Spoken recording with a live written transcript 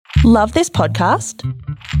Love this podcast?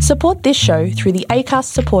 Support this show through the Acast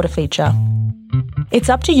supporter feature. It's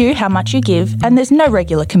up to you how much you give, and there's no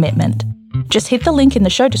regular commitment. Just hit the link in the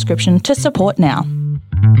show description to support now.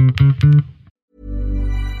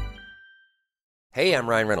 Hey, I'm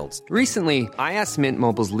Ryan Reynolds. Recently, I asked Mint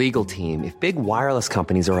Mobile's legal team if big wireless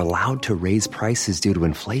companies are allowed to raise prices due to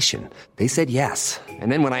inflation. They said yes.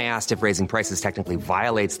 And then when I asked if raising prices technically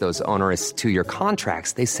violates those onerous two-year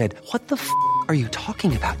contracts, they said, "What the f*** are you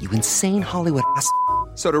talking about, you insane Hollywood ass?"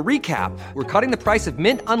 So to recap, we're cutting the price of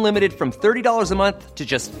Mint Unlimited from $30 a month to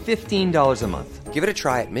just $15 a month. Give it a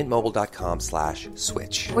try at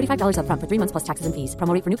mintmobile.com/switch. $45 up front for 3 months plus taxes and fees.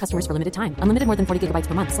 Promo rate for new customers for limited time. Unlimited more than 40 gigabytes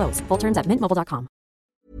per month. Slows full terms at mintmobile.com.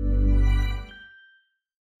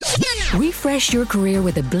 Refresh your career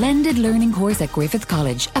with a blended learning course at Griffith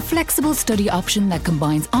College, a flexible study option that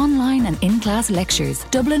combines online and in-class lectures.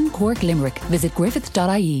 Dublin, Cork, Limerick. Visit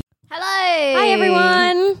griffith.ie. Hello. Hi,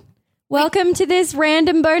 everyone. Welcome to this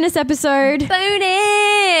random bonus episode.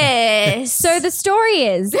 Bonus. So the story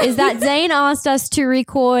is that Zane asked us to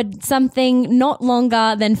record something not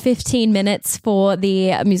longer than 15 minutes for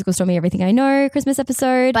the Musical Stormy Everything I Know Christmas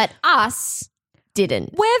episode. But us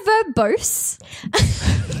didn't. We're verbose.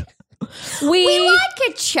 We like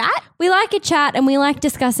a chat. We like a chat and we like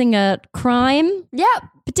discussing a crime. Yep.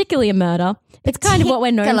 Particularly a murder. It's kind of what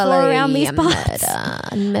we're known for around these parts.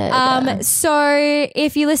 Murder. So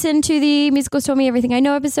if you listen to the Musical Stormy Everything I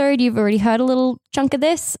Know episode, you've already heard a little chunk of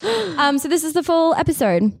this. So this is the full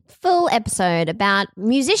episode. Full episode about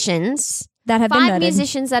musicians. That have been 5 murdered.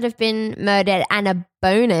 musicians that have been murdered and a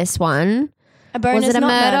bonus one. A bonus, Was it a not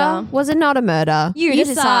murder? Was it not a murder? You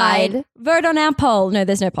decide. Vote on our poll. No,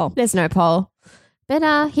 there's no poll. There's no poll. But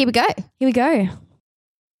here we go. Here we go.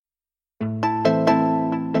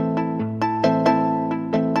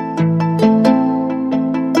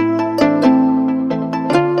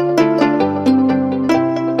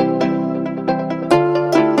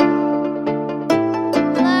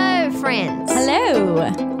 Hello, friends. Hello.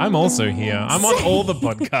 I'm also here. I'm on all the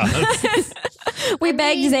podcasts. We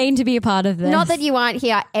begged Zane to be a part of this. Not that you aren't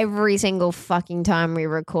here every single fucking time we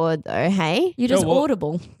record, though, hey? You're just Oh, well,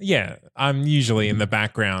 audible. Yeah, I'm usually in the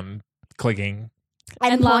background clicking.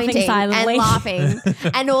 And laughing pointing silently. and laughing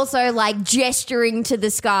and also like gesturing to the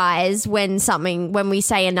skies when we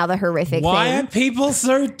say another horrific Why thing. are people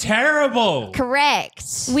so terrible? Correct.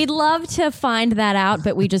 We'd love to find that out,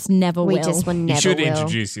 but we just never We will. just will never You should will.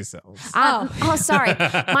 introduce yourselves. Oh, sorry.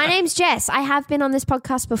 My name's Jess. I have been on this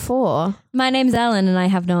podcast before. My name's Ellen and I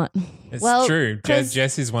have not. It's well, true. 'cause-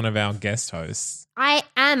 Jess is one of our guest hosts. I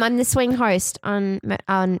am. I'm the swing host on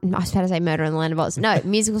I was about to say Murder in the Land of Oz. No,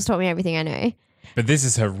 musicals taught me everything I know. But this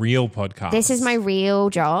is her real podcast. This is my real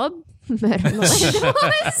job. Murder in the Land of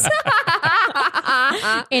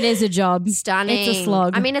Oz. It is a job. Stunning. It's a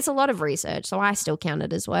slog. I mean, it's a lot of research, so I still count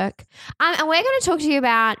it as work. And we're going to talk to you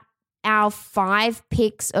about our 5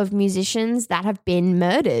 picks of musicians that have been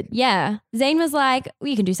murdered. Yeah. Zane was like, well,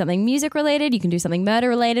 you can do something music related, you can do something murder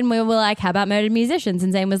related. And we were like, how about murdered musicians?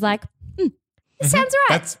 And Zane was like, Sounds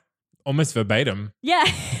right. That's almost verbatim. yeah.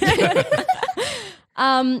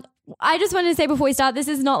 I just wanted to say before we start, this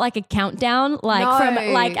is not like a countdown, like No.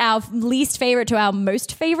 from like our least favorite to our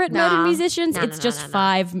most favorite Nah. murdered musicians. No, It's no, just no, no.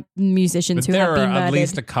 5 musicians But who have there been are murdered. at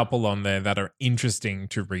least a couple on there that are interesting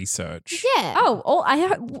to research. Yeah. Oh,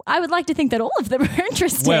 I would like to think that all of them are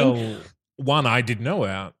interesting. Well, one I did know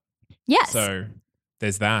about. yes. So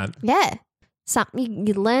there's that. Yeah. Something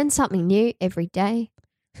you learn something new every day.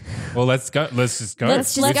 Well, let's go. Let's just go.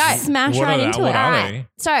 Let's just go. Smash what right are, into what it. Are All they?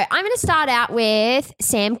 So I'm going to start out with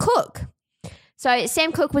Sam Cooke. So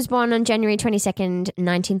Sam Cooke was born on January 22nd,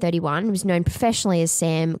 1931. He was known professionally as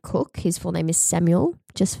Sam Cooke. His full name is Samuel,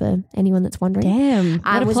 just for anyone that's wondering. Damn.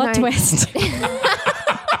 What a was plot known- twist.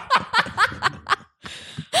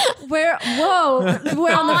 We're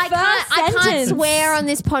on the I first can't sentence. swear on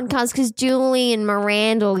this podcast because Julie and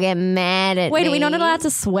Miranda will get mad at Wait, me. are we not allowed to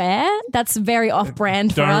swear? That's very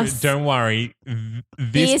off-brand for us. Don't worry. The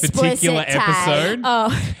This explicit particular tag. episode,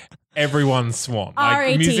 Oh, everyone's swamped.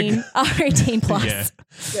 R18. R18 plus.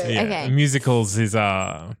 Yeah. Yeah. Okay. Musicals is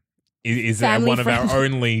Family one of our friendly.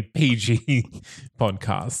 only PG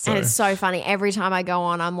podcasts. So. And it's so funny. Every time I go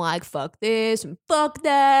on, I'm like, fuck this and fuck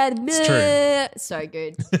that. It's true. So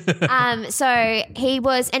good. So he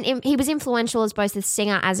was influential as both a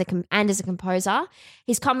singer and as a composer.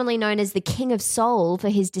 He's commonly known as the King of Soul for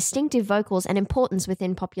his distinctive vocals and importance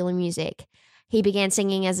within popular music. He began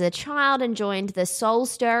singing as a child and joined the Soul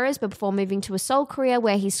Stirrers before moving to a soul career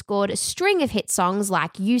where he scored a string of hit songs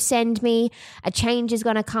like You Send Me, A Change Is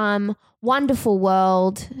Gonna Come, Wonderful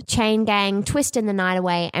World, Chain Gang, Twisting the Night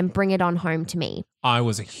Away, and Bring It On Home to Me. I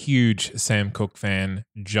was a huge Sam Cooke fan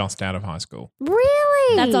just out of high school.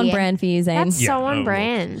 Really? That's on brand for you, Zane. That's Yeah, so on look.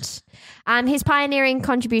 brand. His pioneering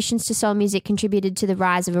contributions to soul music contributed to the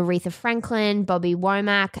rise of Aretha Franklin, Bobby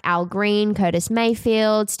Womack, Al Green, Curtis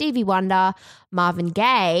Mayfield, Stevie Wonder, Marvin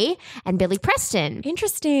Gaye, and Billy Preston.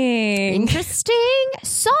 Interesting. Interesting.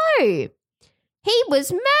 So, he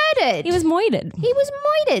was murdered. He was moited. He was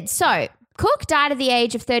moited. So, Cooke died at the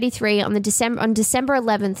age of 33 on December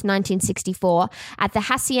 11th, 1964 at the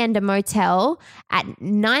Hacienda Motel at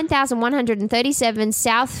 9137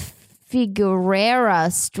 South Figueroa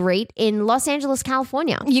Street in Los Angeles,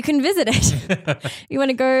 California. You can visit it. You want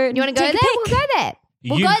to go? You want to go there? We'll go there.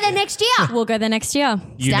 We'll You- go there next year. We'll go there next year.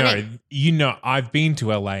 You know, I've been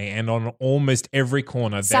to LA, and on almost every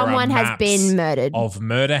corner, Someone there are has maps been murdered. of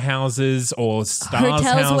murder houses or stars Hotels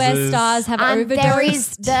houses. where stars have overdosed. There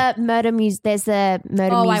is the murder museum. There's the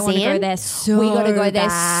murder Oh, museum. I want to go there so We got to go there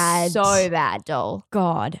bad. so bad, doll.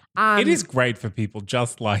 God. It is great for people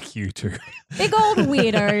just like you two. Big old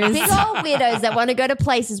weirdos. Big old weirdos that want to go to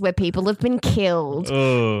places where people have been killed.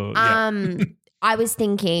 Oh, yeah. I was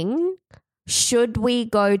thinking, should we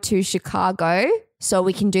go to Chicago so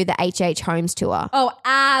we can do the H.H. Holmes tour? Oh,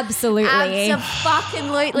 absolutely.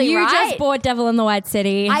 Absolutely, You right? just bought Devil in the White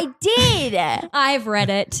City. I did. I've read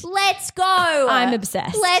it. Let's go. I'm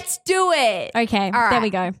obsessed. Let's do it. Okay, All right. there we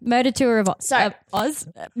go. Murder tour of Oz. So- Oz?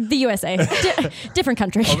 The USA. Different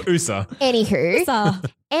country. Of USA. Anywho, So,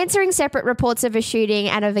 answering separate reports of a shooting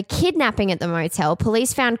and of a kidnapping at the motel,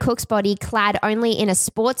 police found Cooke's body clad only in a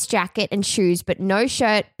sports jacket and shoes, but no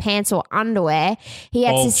shirt, pants, or underwear. He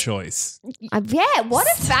had Bold choice. yeah, what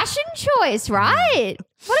a fashion choice, right?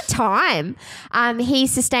 What a time. He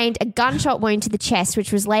sustained a gunshot wound to the chest,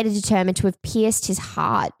 which was later determined to have pierced his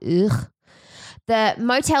heart. Ugh. The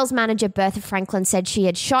motel's manager, Bertha Franklin, said she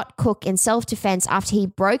had shot Cooke in self-defense after he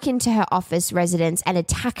broke into her office residence and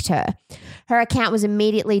attacked her. Her account was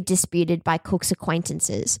immediately disputed by Cooke's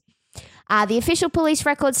acquaintances. The official police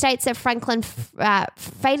record states that Franklin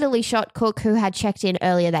fatally shot Cooke, who had checked in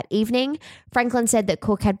earlier that evening. Franklin said that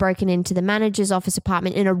Cooke had broken into the manager's office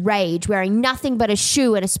apartment in a rage, wearing nothing but a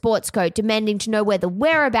shoe and a sports coat, demanding to know where the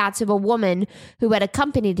whereabouts of a woman who had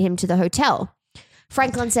accompanied him to the hotel.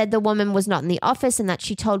 Franklin said the woman was not in the office and that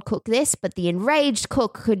she told Cooke this, but the enraged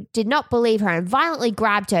Cooke did not believe her and violently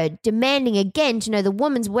grabbed her, demanding again to know the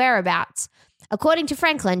woman's whereabouts. According to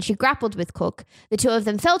Franklin, she grappled with Cooke. The two of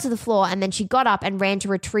them fell to the floor and then she got up and ran to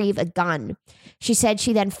retrieve a gun. She said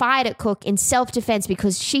she then fired at Cooke in self-defense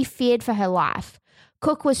because she feared for her life.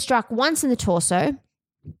 Cooke was struck once in the torso.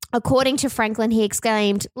 According to Franklin, he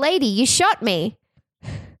exclaimed, "Lady, you shot me."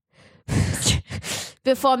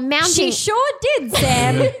 Before mounting, she sure did,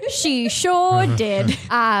 Sam. She sure did.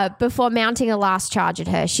 before mounting a last charge at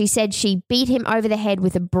her, she said she beat him over the head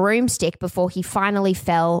with a broomstick before he finally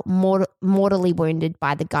fell, mortally wounded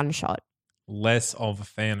by the gunshot. Less of a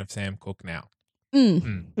fan of Sam Cooke now.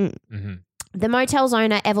 The motel's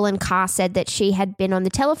owner, Evelyn Carr, said that she had been on the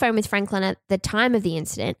telephone with Franklin at the time of the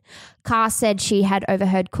incident. Carr said she had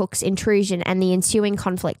overheard Cooke's intrusion and the ensuing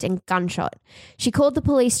conflict and gunshot. She called the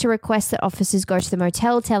police to request that officers go to the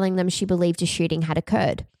motel, telling them she believed a shooting had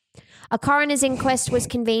occurred. A coroner's inquest was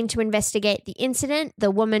convened to investigate the incident.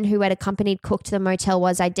 The woman who had accompanied Cooke to the motel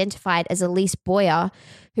was identified as Elise Boyer,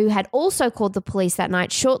 who had also called the police that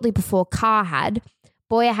night shortly before Carr had.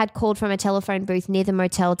 Boyer had called from a telephone booth near the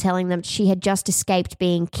motel telling them she had just escaped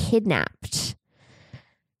being kidnapped.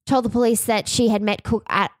 Told the police that she had met Cooke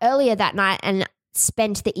earlier that night and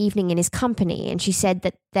spent the evening in his company. And she said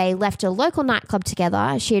that they left a local nightclub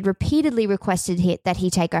together. She had repeatedly requested that he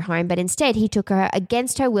take her home, but instead he took her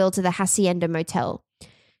against her will to the Hacienda Motel.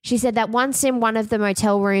 She said that once in one of the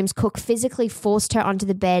motel rooms, Cooke physically forced her onto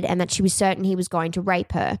the bed and that she was certain he was going to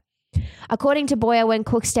rape her. According to Boyer, when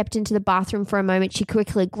Cooke stepped into the bathroom for a moment, she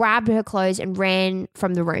quickly grabbed her clothes and ran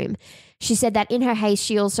from the room. She said that in her haste,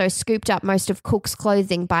 she also scooped up most of Cooke's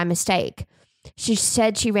clothing by mistake. She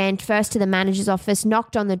said she ran first to the manager's office,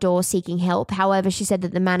 knocked on the door seeking help. However, she said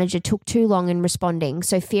that the manager took too long in responding.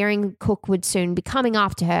 So fearing Cooke would soon be coming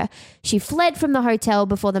after her, she fled from the hotel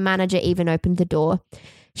before the manager even opened the door.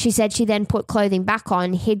 She said she then put clothing back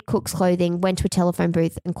on, hid Cooke's clothing, went to a telephone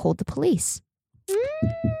booth and called the police.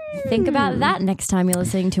 Think about that next time you're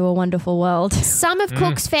listening to A Wonderful World. Some of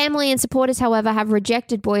Cook's family and supporters, however, have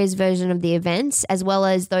rejected Boyer's version of the events, as well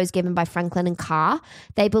as those given by Franklin and Carr.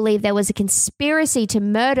 They believe there was a conspiracy to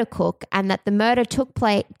murder Cook and that the murder took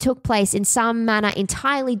place in some manner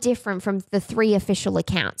entirely different from the three official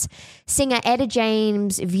accounts. Singer Etta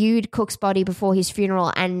James viewed Cook's body before his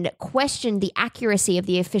funeral and questioned the accuracy of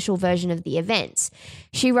the official version of the events.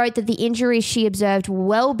 She wrote that the injuries she observed were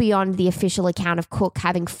well beyond the official account of Cook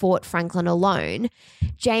having fought Franklin alone.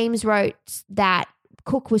 James wrote that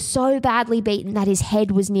Cook was so badly beaten that his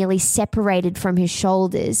head was nearly separated from his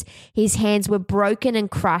shoulders. His hands were broken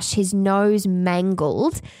and crushed, his nose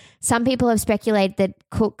mangled. Some people have speculated that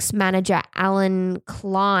Cook's manager, Alan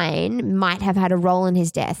Klein, might have had a role in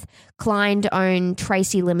his death. Klein owned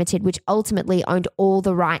Tracy Limited, which ultimately owned all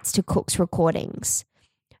the rights to Cook's recordings.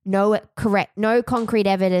 No concrete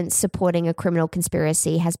evidence supporting a criminal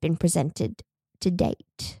conspiracy has been presented to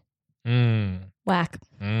date. Whack.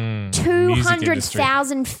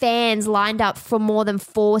 200,000 fans lined up for more than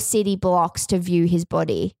 4 city blocks to view his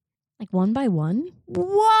body. Like one by one?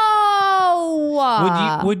 Whoa!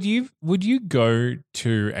 Would you go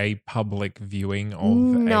to a public viewing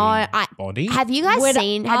of a body? Have you guys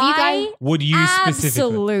seen? Would you specifically?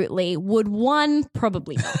 Absolutely. Would one?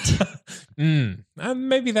 Probably not.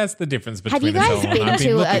 Maybe that's the difference between Have you guys us all, and been I've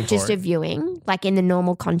to looking just for a it. viewing, like in the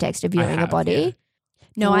normal context of viewing a body? Yeah.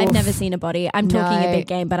 No, I've Oof. never seen a body. I'm talking a No. big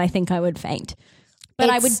game, but I think I would faint. But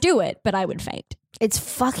I would do it, but I would faint. It's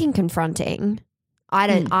fucking confronting.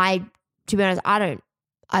 To be honest, I don't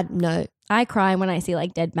know. I cry when I see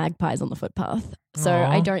like dead magpies on the footpath. So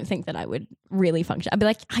Aw. I don't think that I would really function. I'd be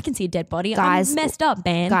like, I can see a dead body. Guys, I'm messed up,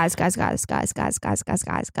 man. Guys,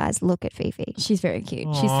 look at Fifi. She's very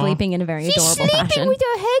cute. She's Aw. sleeping in a very She's adorable sleeping fashion. with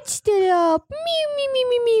her head stood up. Mew, mew, mew,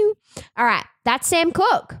 mew, mew. All right, that's Sam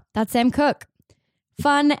Cooke. That's Sam Cooke.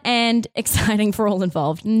 Fun and exciting for all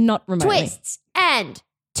involved, not remotely. Twists and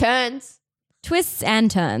turns. Twists and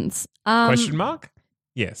turns. Question mark?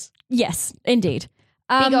 Yes. Yes, indeed.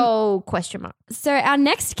 Big old question mark. So our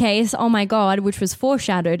next case, oh my God, which was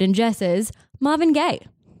foreshadowed in Jess's, Marvin Gaye.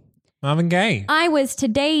 Marvin Gaye. I was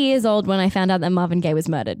today years old when I found out that Marvin Gaye was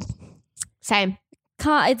murdered. Same.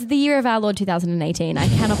 It's the year of our Lord 2018. I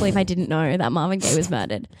cannot believe I didn't know that Marvin Gaye was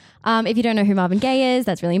murdered. If you don't know who Marvin Gaye is,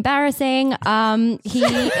 that's really embarrassing. He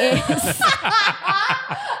is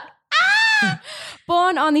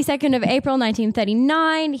born on the 2nd of April,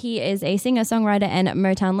 1939. He is a singer, songwriter, and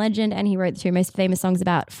Motown legend, and he wrote the 2 most famous songs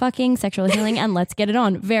about fucking, sexual healing, and Let's Get It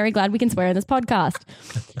On. Very glad we can swear in this podcast.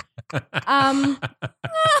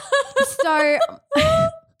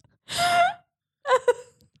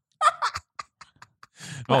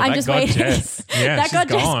 I'm just waiting. Jess. Yeah, that she's got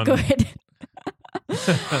gone. Jess good.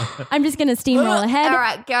 I'm just going to steamroll ahead. All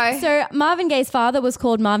right, go. So Marvin Gaye's father was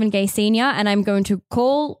called Marvin Gaye Sr., and I'm going to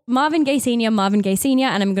call Marvin Gaye Sr.,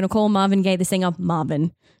 and I'm going to call Marvin Gaye the singer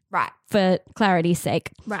Marvin. Right. For clarity's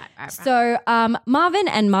sake. Right. So Marvin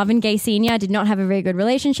and Marvin Gaye Sr. did not have a very good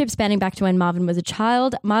relationship spanning back to when Marvin was a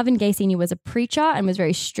child. Marvin Gaye Sr. was a preacher and was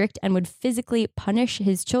very strict and would physically punish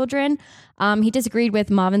his children. He disagreed with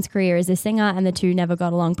Marvin's career as a singer, and the two never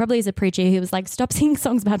got along. Probably as a preacher, he was like, stop singing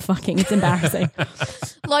songs about fucking. It's embarrassing.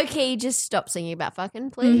 Low-key, just stop singing about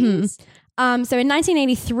fucking, please. So in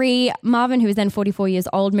 1983, Marvin, who was then 44 years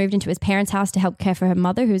old, moved into his parents' house to help care for her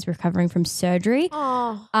mother, who was recovering from surgery.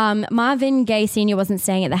 Marvin Gaye Sr. wasn't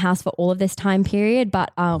staying at the house for all of this time period,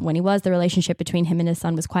 but when he was, the relationship between him and his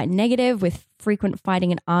son was quite negative, with frequent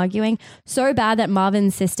fighting and arguing. So bad that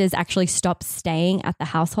Marvin's sisters actually stopped staying at the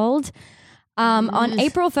household. On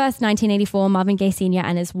April 1st, 1984, Marvin Gaye Sr.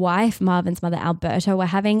 and his wife, Marvin's mother, Alberta, were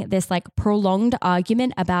having this like prolonged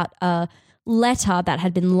argument about a letter that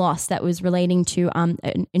had been lost that was relating to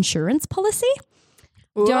an insurance policy.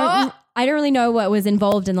 I don't really know what was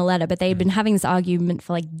involved in the letter, but they'd been having this argument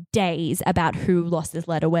for like days about who lost this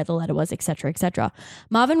letter, where the letter was, etc., etc.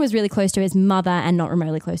 Marvin was really close to his mother and not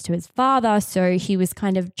remotely close to his father, so he was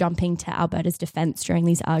kind of jumping to Alberta's defense during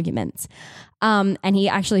these arguments. And he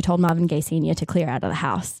actually told Marvin Gaye Sr. to clear out of the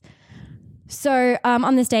house. So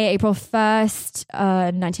on this day, April 1st,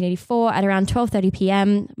 1984, at around 12:30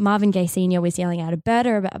 p.m., Marvin Gaye Sr. was yelling at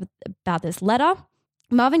Alberta about this letter.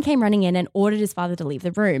 Marvin came running in and ordered his father to leave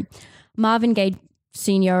the room. Marvin Gaye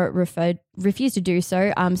Sr. refused to do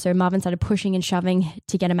so, so Marvin started pushing and shoving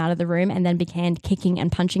to get him out of the room and then began kicking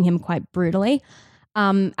and punching him quite brutally.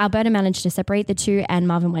 Alberta managed to separate the two, and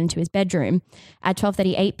Marvin went into his bedroom. At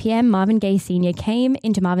 12:38 p.m., Marvin Gaye Sr. came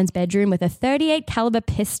into Marvin's bedroom with a .38 caliber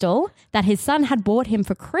pistol that his son had bought him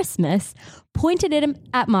for Christmas, pointed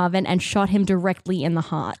at Marvin and shot him directly in the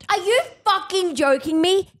heart. Are you fucking joking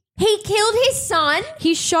me? He killed his son?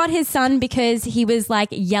 He shot his son because he was like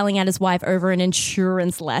yelling at his wife over an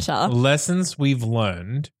insurance letter. Lessons we've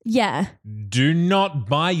learned. Yeah. Do not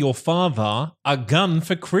buy your father a gun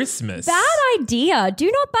for Christmas. Bad idea.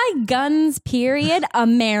 Do not buy guns, period.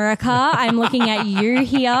 America. I'm looking at you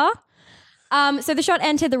here. So the shot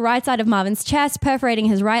entered the right side of Marvin's chest, perforating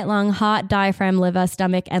his right lung, heart, diaphragm, liver,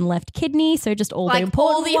 stomach, and left kidney. So just all the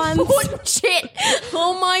important ones. Important shit.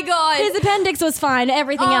 Oh my God. His appendix was fine.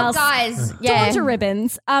 Everything else. Guys. Torn to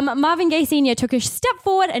ribbons. Marvin Gaye Sr. took a step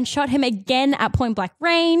forward and shot him again at point blank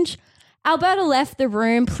range. Alberta left the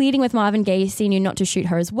room, pleading with Marvin Gaye Sr. not to shoot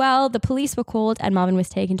her as well. The police were called and Marvin was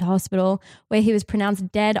taken to hospital, where he was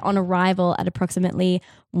pronounced dead on arrival at approximately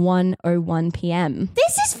 1:01 p.m.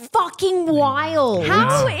 This is fucking wild.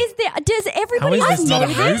 How is there? Does everybody How is this not a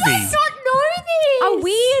movie? How did I not know this? Are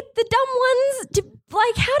we the dumb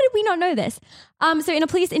ones? How did we not know this? So in a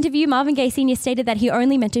police interview, Marvin Gaye Sr. stated that he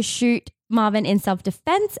only meant to shoot Marvin in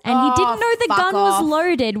self-defense and he didn't know the gun was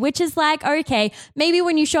loaded, which is like, okay, maybe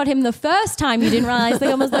when you shot him the first time you didn't realize the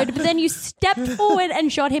gun was loaded, but then you stepped forward and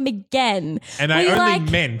shot him again. And I only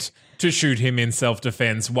meant to shoot him in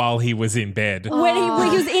self-defense while he was in bed. When he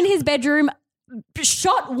was in his bedroom,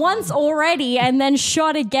 shot once already and then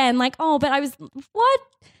shot again. Like, but I was, what?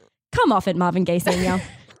 Come off it, Marvin Gaye Sr.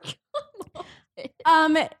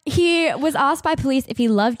 He was asked by police if he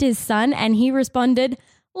loved his son and he responded,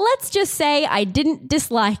 "Let's just say I didn't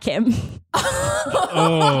dislike him."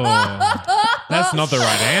 That's not the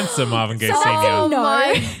right answer, Marvin Gaye Sr. Oh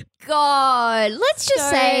my God. Let's just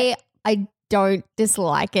say I don't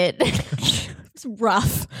dislike it. It's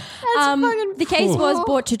rough. The case was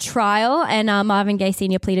brought to trial and Marvin Gaye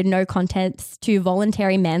Sr. pleaded no contest to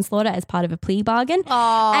voluntary manslaughter as part of a plea bargain.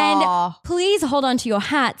 And please hold on to your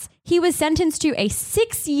hats. He was sentenced to a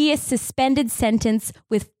 6-year suspended sentence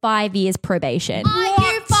with 5 years probation.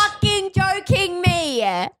 Are you fucking joking me?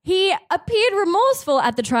 He appeared remorseful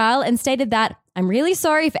at the trial and stated that, "I'm really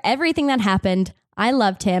sorry for everything that happened. I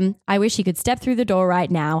loved him. I wish he could step through the door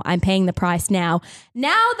right now. I'm paying the price now."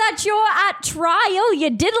 Now that you're at trial,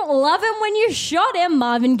 you didn't love him when you shot him,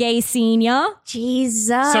 Marvin Gaye Sr.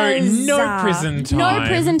 Jesus. So no prison time. No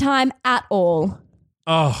prison time at all.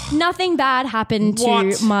 Oh. Nothing bad happened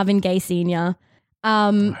to Marvin Gaye Sr.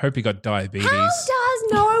 I hope he got diabetes. How does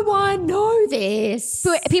no one know this?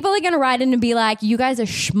 People are going to write in and be like, "You guys are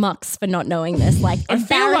schmucks for not knowing this." Like, I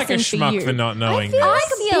feel like a schmuck you. for not knowing this.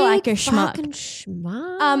 I feel like a schmuck.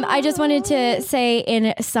 Schmuck. I just wanted to say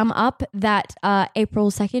in sum up that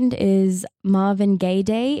April 2nd is Marvin Gaye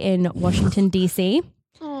Day in Washington, D.C.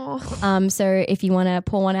 So if you want to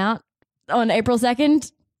pour one out on April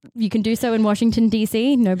 2nd, you can do so in Washington,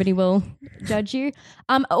 D.C. Nobody will judge you.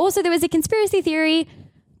 Also, there was a conspiracy theory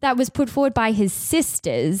that was put forward by his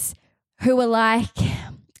sisters who were like,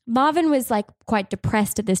 Marvin was like quite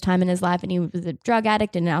depressed at this time in his life and he was a drug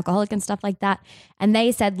addict and an alcoholic and stuff like that. And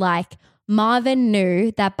they said like Marvin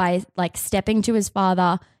knew that by like stepping to his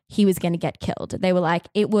father, he was going to get killed. They were like,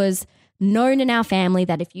 it was known in our family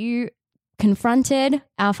that if you confronted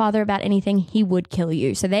our father about anything, he would kill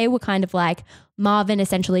you. So they were kind of like, Marvin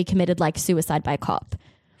essentially committed like suicide by cop.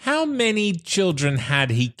 How many children had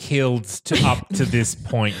he killed up to this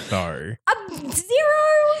point, though? 0.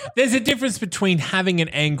 There's a difference between having an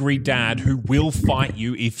angry dad who will fight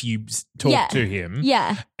you if you talk to him,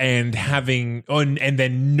 and having and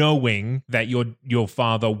then knowing that your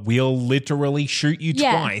father will literally shoot you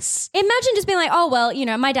twice. Imagine just being like, "Oh well,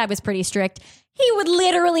 my dad was pretty strict. He would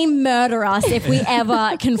literally murder us if we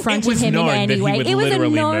ever confronted him in any way." It was a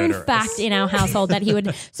known fact in our household that he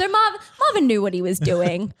would. So Marvin knew what he was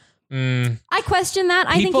doing. I question that.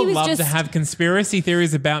 I think he was People love to have conspiracy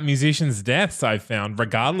theories about musicians' deaths, I've found,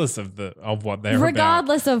 regardless of what they're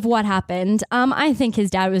regardless of what happened. I think his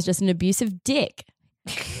dad was just an abusive dick.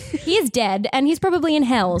 He is dead and he's probably in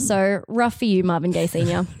hell. So rough for you, Marvin Gaye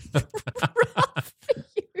Sr. Rough for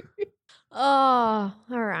you. Oh,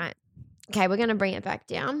 all right. Okay, we're going to bring it back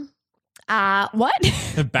down. What?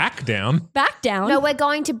 Back down? Back down? No, we're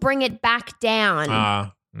going to bring it back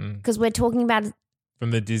down. Because we're talking about...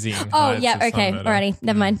 From the dizzying heights. Oh, yeah, okay. Alrighty,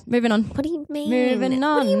 never mind. Moving on. What do you mean? Moving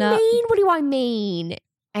on. What do you mean? What do I mean?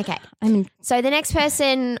 Okay. So the next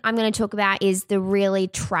person I'm going to talk about is the really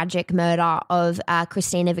tragic murder of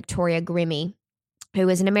Christina Victoria Grimmie, who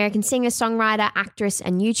was an American singer, songwriter, actress,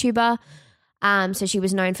 and YouTuber. So she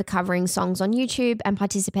was known for covering songs on YouTube and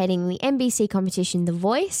participating in the NBC competition The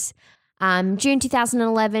Voice. June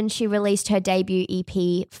 2011, she released her debut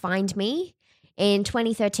EP, Find Me. In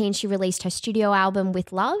 2013, she released her studio album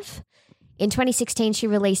With Love. In 2016, she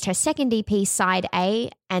released her second EP, Side A,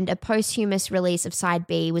 and a posthumous release of Side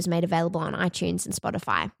B was made available on iTunes and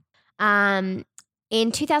Spotify. In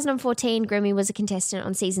 2014, Grimmy was a contestant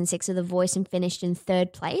on season 6 of The Voice and finished in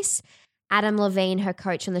 3rd place. Adam Levine, her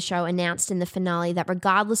coach on the show, announced in the finale that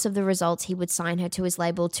regardless of the results, he would sign her to his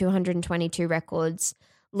label 222 Records.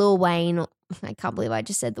 Lil Wayne, I can't believe I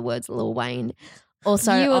just said the words Lil Wayne.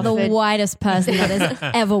 Also, you are the whitest person that has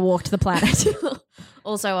ever walked the planet.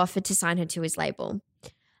 Also offered to sign her to his label.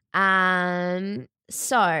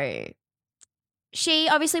 So she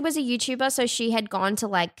obviously was a YouTuber, so she had gone to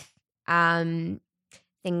like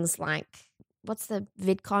things like what's the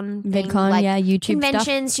VidCon thing? Like YouTube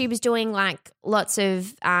conventions. stuff. She was doing like lots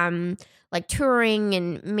of like touring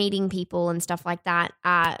and meeting people and stuff like that.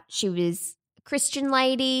 She was a Christian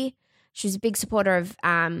lady. She was a big supporter of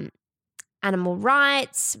animal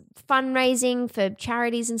rights, fundraising for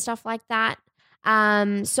charities and stuff like that.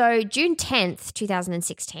 So June 10th,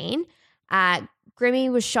 2016,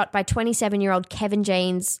 Grimmy was shot by 27-year-old Kevin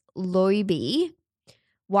James Loibe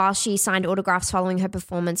while she signed autographs following her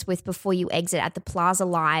performance with Before You Exit at the Plaza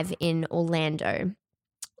Live in Orlando.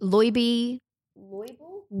 Loibe,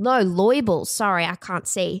 sorry, I can't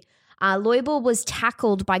see. Loibe was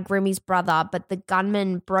tackled by Grimmy's brother, but the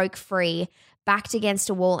gunman broke free, backed against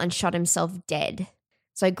a wall and shot himself dead.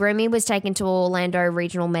 So Grimmy was taken to Orlando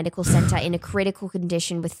Regional Medical Center in a critical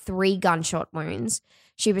condition with 3 gunshot wounds.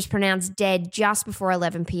 She was pronounced dead just before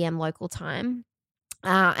 11 p.m. local time.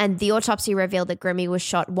 And the autopsy revealed that Grimmy was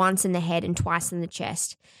shot once in the head and twice in the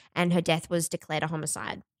chest, and her death was declared a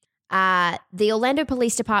homicide. The Orlando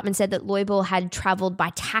Police Department said that Loibe had traveled by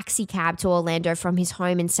taxi cab to Orlando from his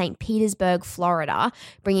home in St. Petersburg, Florida,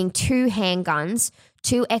 bringing 2 handguns,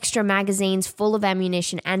 2 extra magazines full of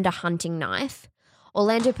ammunition, and a hunting knife.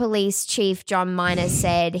 Orlando Police Chief John Miner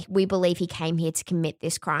said, "We believe he came here to commit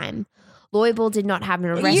this crime." Loibe did not have an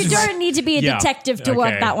arrest. You don't need to be a detective to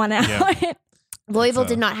work that one out. Yeah. Loibe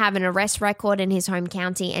did not have an arrest record in his home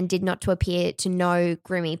county and did not appear to know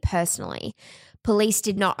Grimmy personally. Police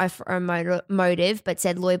did not offer a motive, but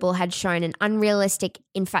said Loibe had shown an unrealistic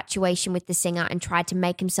infatuation with the singer and tried to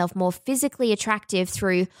make himself more physically attractive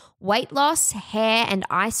through weight loss, hair, and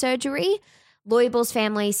eye surgery. Loibel's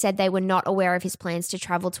family said they were not aware of his plans to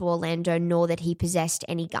travel to Orlando, nor that he possessed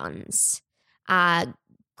any guns.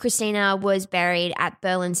 Christina was buried at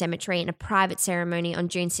Berlin Cemetery in a private ceremony on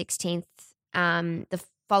June 16th. The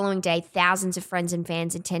following day, thousands of friends and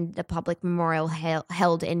fans attended a public memorial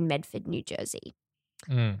held in Medford, New Jersey.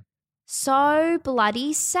 So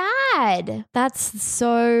bloody sad. That's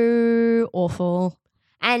so awful.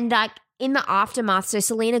 And like in the aftermath, so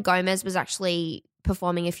Selena Gomez was actually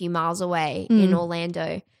performing a few miles away in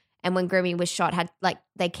Orlando. And when Grimmy was shot,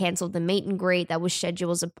 they canceled the meet and greet that was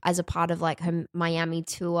scheduled as a part of like her Miami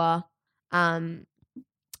tour.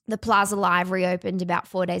 The Plaza Live reopened about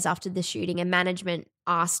 4 days after the shooting, and management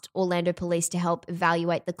asked Orlando police to help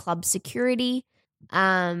evaluate the club's security.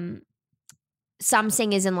 Some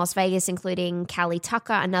singers in Las Vegas, including Callie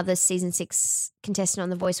Tucker, another season 6 contestant on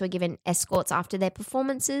The Voice, were given escorts after their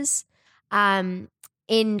performances.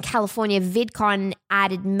 In California, VidCon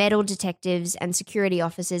added metal detectives and security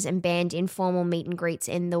officers and banned informal meet and greets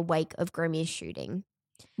in the wake of Grimmy's shooting.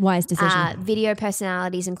 Wise decision. Video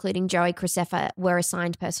personalities, including Joey Criseffa, were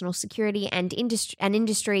assigned personal security, and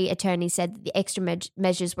industry attorneys said that the extra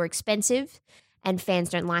measures were expensive and fans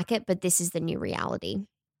don't like it, but this is the new reality.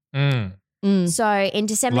 So in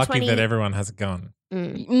December Lucky that everyone has a gun.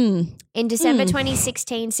 In December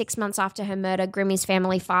 2016, 6 months after her murder, Grimmy's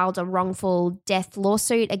family filed a wrongful death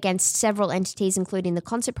lawsuit against several entities, including the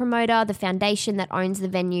concert promoter, the foundation that owns the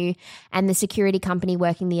venue, and the security company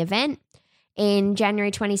working the event. In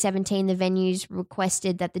January 2017, the venues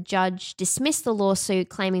requested that the judge dismiss the lawsuit,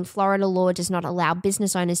 claiming Florida law does not allow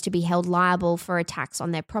business owners to be held liable for attacks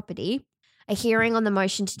on their property. A hearing on the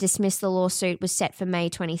motion to dismiss the lawsuit was set for May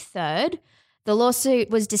 23rd. The lawsuit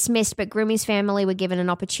was dismissed, but Grimmy's family were given an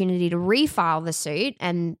opportunity to refile the suit,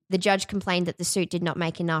 and the judge complained that the suit did not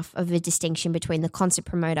make enough of a distinction between the concert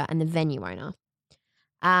promoter and the venue owner.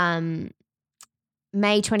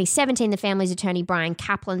 May 2017, the family's attorney, Brian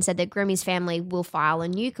Kaplan, said that Grimmy's family will file a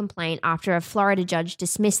new complaint after a Florida judge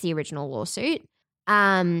dismissed the original lawsuit.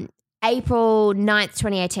 April 9th,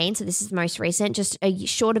 2018, so this is most recent, just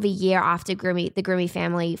short of a year after the Grimmy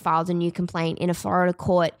family filed a new complaint in a Florida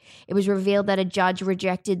court, it was revealed that a judge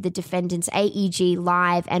rejected the defendants' AEG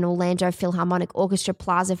Live and Orlando Philharmonic Orchestra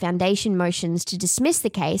Plaza Foundation motions to dismiss the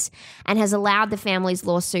case and has allowed the family's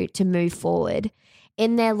lawsuit to move forward.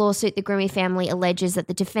 In their lawsuit, the Grimmy family alleges that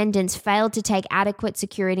the defendants failed to take adequate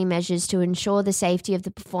security measures to ensure the safety of the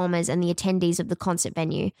performers and the attendees of the concert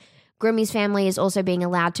venue. Grimmy's family is also being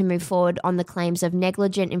allowed to move forward on the claims of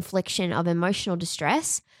negligent infliction of emotional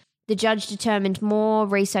distress. The judge determined more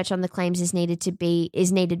research on the claims is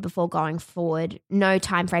needed before going forward. No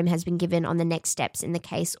time frame has been given on the next steps in the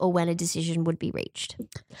case or when a decision would be reached.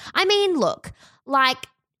 I mean, look, like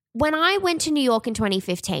when I went to New York in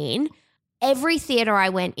 2015, every theater I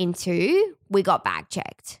went into, we got bag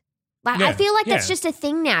checked. Like, I feel like that's just a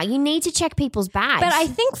thing now. You need to check people's bags. But I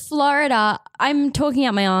think Florida, I'm talking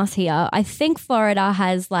out my ass here. I think Florida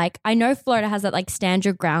has like, I know Florida has that like stand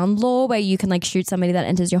your ground law where you can like shoot somebody that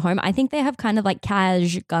enters your home. I think they have kind of like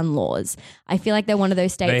cash gun laws. I feel like they're one of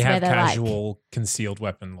those states where they're casual concealed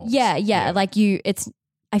weapon laws. Yeah. Like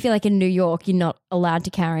I feel like in New York, you're not allowed to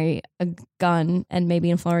carry a gun, and maybe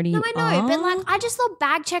in Florida you are. No, I know, but like I just thought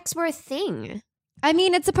bag checks were a thing. I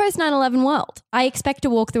mean, it's a post 9/11 world. I expect to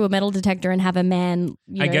walk through a metal detector and have a man.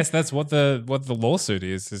 I guess that's what the lawsuit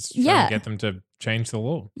is trying to get them to change the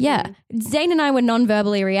law. Yeah. Zane and I were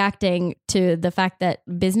non-verbally reacting to the fact that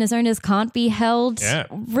business owners can't be held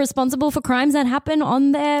responsible for crimes that happen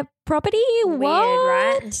on their property. Weird,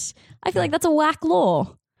 right? I feel like that's a whack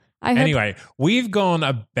law. Anyway, we've gone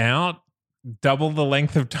about double the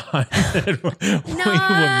length of time that we were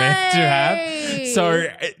meant to have. So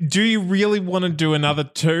do you really want to do another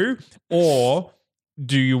 2 or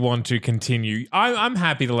do you want to continue? I'm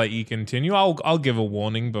happy to let you continue. I'll give a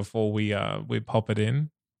warning before we pop it in.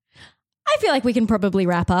 I feel like we can probably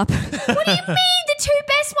wrap up. What do you mean? The 2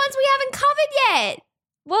 best ones we haven't covered yet.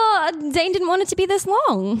 Well, Zane didn't want it to be this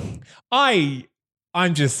long.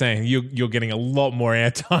 I'm just saying you're getting a lot more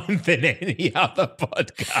airtime than any other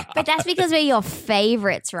podcast. But that's because we're your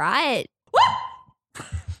favorites, right?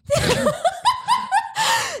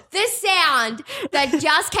 The sound that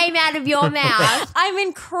just came out of your mouth. I'm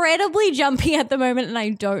incredibly jumpy at the moment and I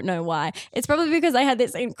don't know why. It's probably because I had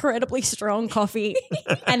this incredibly strong coffee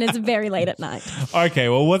and it's very late at night. Okay,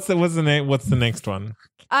 well what's the next one?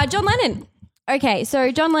 John Lennon. Okay,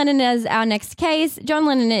 so John Lennon is our next case. John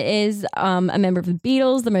Lennon is a member of the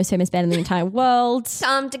Beatles, the most famous band in the entire world.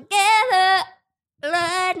 Come together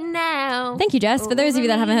right now. Thank you, Jess. For those of you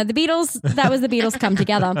that haven't heard the Beatles, that was the Beatles come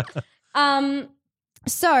together.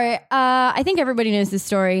 So I think everybody knows this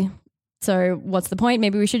story. So what's the point?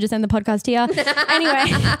 Maybe we should just end the podcast here. Anyway,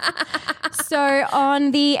 so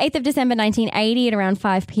on the 8th of December 1980 at around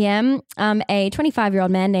 5 p.m., a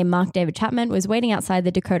 25-year-old man named Mark David Chapman was waiting outside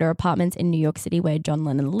the Dakota Apartments in New York City where John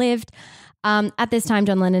Lennon lived. At this time,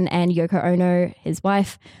 John Lennon and Yoko Ono, his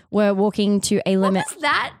wife, were walking to a limit. What was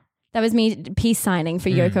that? That was me peace signing for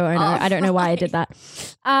Yoko Ono. I don't know why I did that.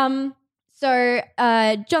 So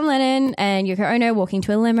John Lennon and Yoko Ono walking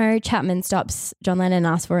to a limo. Chapman stops John Lennon and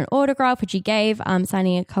asks for an autograph, which he gave,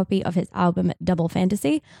 signing a copy of his album Double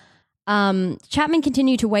Fantasy. Chapman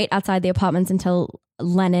continued to wait outside the apartments until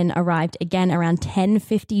Lennon arrived again around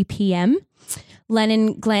 10:50 p.m.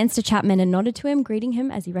 Lennon glanced at Chapman and nodded to him, greeting him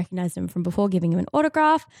as he recognized him from before, giving him an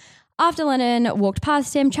autograph. After Lennon walked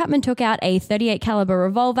past him, Chapman took out a .38 caliber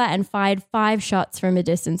revolver and fired 5 shots from a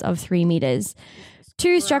distance of 3 meters.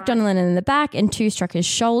 2 struck John Lennon in the back and 2 struck his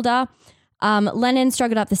shoulder. Lennon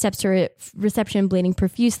struggled up the steps to reception, bleeding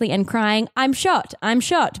profusely and crying, I'm shot,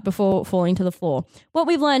 before falling to the floor. What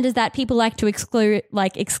we've learned is that people like to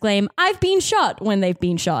exclaim, I've been shot, when they've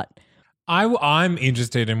been shot. I'm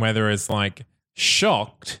interested in whether it's like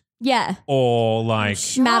shocked. Yeah. Or like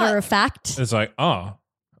matter of fact. It's like, oh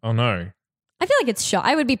no. I feel like it's shot.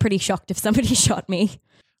 I would be pretty shocked if somebody shot me.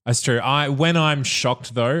 That's true. When I'm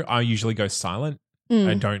shocked though, I usually go silent.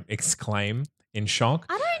 I don't exclaim in shock.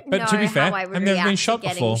 I don't but know to be fair, how I would I've never react been shot to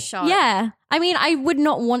getting before. shot. Yeah. I mean, I would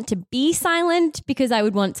not want to be silent because I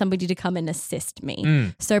would want somebody to come and assist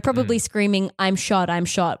me. So probably screaming, I'm shot,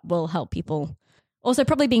 will help people. Also,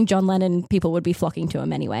 probably being John Lennon, people would be flocking to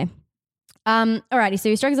him anyway. Alrighty, so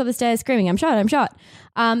he struggles up the stairs screaming, I'm shot.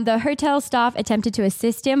 The hotel staff attempted to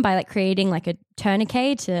assist him by creating a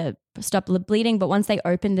tourniquet to stop the bleeding, but once they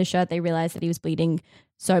opened the shirt, they realized that he was bleeding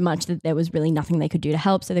so much that there was really nothing they could do to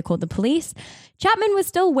help, so they called the police. Chapman was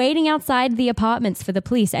still waiting outside the apartments for the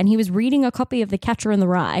police, and he was reading a copy of The Catcher in the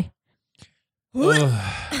Rye.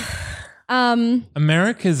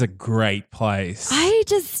 America's a great place.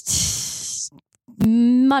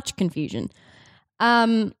 Much confusion.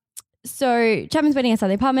 So Chapman's waiting outside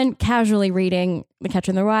the apartment, casually reading The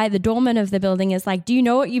Catcher in the Rye. The doorman of the building is like, do you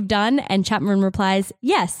know what you've done? And Chapman replies,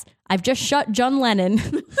 yes, I've just shot John Lennon.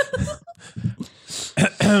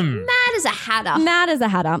 Mad as a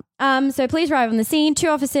hatter. So police arrive on the scene. 2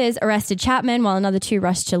 officers arrested Chapman while another 2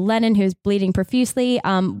 rushed to Lennon, who was bleeding profusely.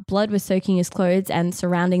 Blood was soaking his clothes and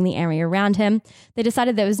surrounding the area around him. They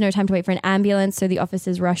decided there was no time to wait for an ambulance, so the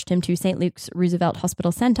officers rushed him to St. Luke's Roosevelt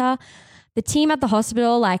Hospital Center. The team at the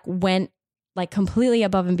hospital went like completely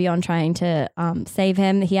above and beyond trying to save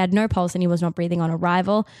him. He had no pulse and he was not breathing on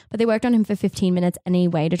arrival, but they worked on him for 15 minutes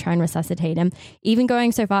anyway to try and resuscitate him, even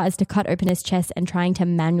going so far as to cut open his chest and trying to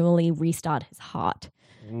manually restart his heart.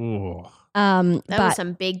 Ooh. That was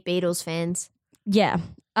some big Beatles fans. Yeah.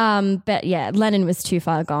 But yeah, Lennon was too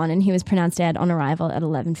far gone and he was pronounced dead on arrival at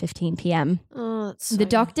 11:15 p.m. Oh, that's so The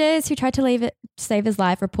doctors who tried to save his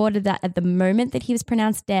life reported that at the moment that he was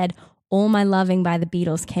pronounced dead, All My Loving by the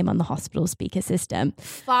Beatles came on the hospital speaker system.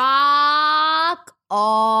 Fuck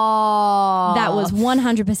off. That was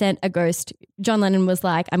 100% a ghost. John Lennon was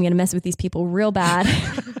like, I'm going to mess with these people real bad.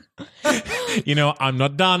 I'm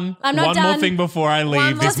not done. I'm not One done. more thing before I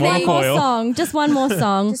leave this Just one more monocoil. song. Just one more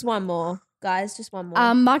song. Just one more. Guys, just one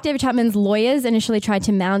more. Mark David Chapman's lawyers initially tried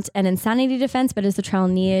to mount an insanity defense, but as the trial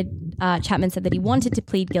neared, Chapman said that he wanted to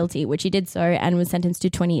plead guilty, which he did so and was sentenced to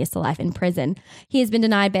 20 years to life in prison. He has been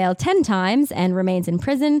denied bail 10 times and remains in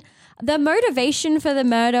prison. The motivation for the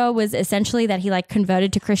murder was essentially that he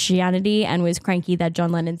converted to Christianity and was cranky that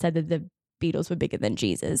John Lennon said that the Beatles were bigger than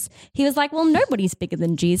Jesus. He was like, well, nobody's bigger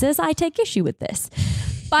than Jesus. I take issue with this.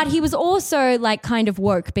 But he was also kind of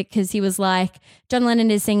woke because he was like, John Lennon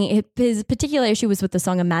is singing, his particular issue was with the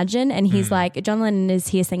song Imagine. And he's like, John Lennon is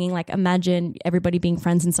here singing Imagine everybody being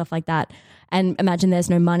friends and stuff like that. And imagine there's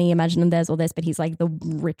no money, imagine there's all this, but he's the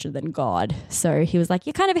richer than God. So he was like,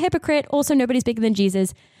 you're kind of a hypocrite. Also, nobody's bigger than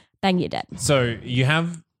Jesus. Bang, you're dead. So you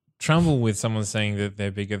have trouble with someone saying that they're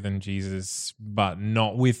bigger than Jesus, but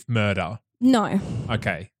not with murder. No.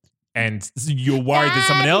 Okay. And you're worried that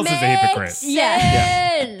someone else is a hypocrite.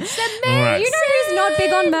 Yeah. Right. You know who's not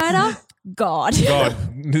big on murder? God. God,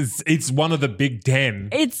 it's one of the big 10.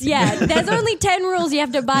 There's only 10 rules you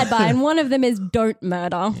have to abide by, and one of them is don't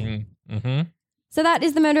murder. Mm-hmm. So that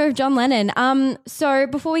is the murder of John Lennon. So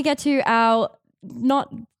before we get to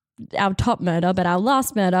not our top murder, but our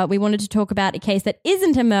last murder, we wanted to talk about a case that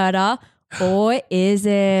isn't a murder. Or is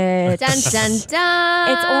it? Dun, dun,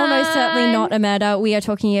 dun. It's almost certainly not a murder. We are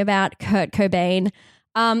talking about Kurt Cobain.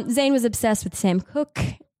 Zane was obsessed with Sam Cooke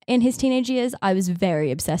in his teenage years. I was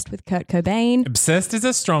very obsessed with Kurt Cobain. Obsessed is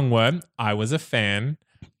a strong word. I was a fan.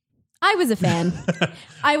 I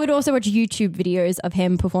would also watch YouTube videos of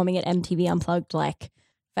him performing at MTV Unplugged for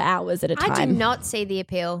hours at a time. I do not see the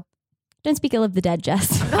appeal. Don't speak ill of the dead,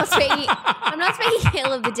 Jess. I'm not speaking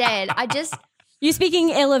ill of the dead. You're speaking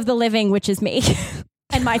ill of the living, which is me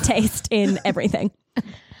and my taste in everything.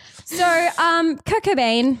 So Kurt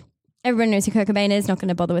Cobain, everyone knows who Kurt Cobain is, not going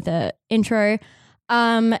to bother with the intro.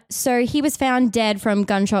 So he was found dead from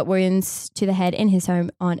gunshot wounds to the head in his home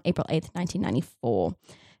on April 8th, 1994.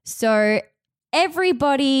 So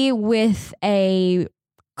everybody with a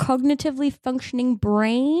cognitively functioning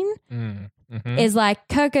brain is like,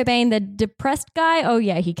 Kurt Cobain, the depressed guy. Oh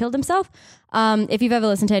yeah, he killed himself. If you've ever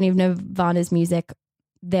listened to any of Nirvana's music,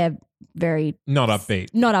 they're very not upbeat.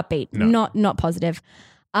 No. Not positive.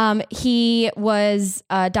 He was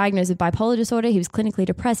diagnosed with bipolar disorder. He was clinically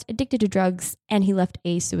depressed, addicted to drugs, and he left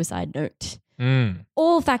a suicide note.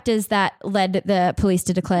 All factors that led the police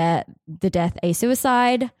to declare the death a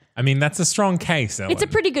suicide. I mean, that's a strong case, Ellen. It's a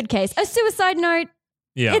pretty good case. A suicide note,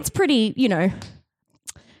 it's pretty,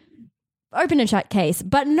 open and shut case,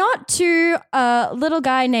 but not to a little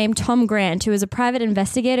guy named Tom Grant, who was a private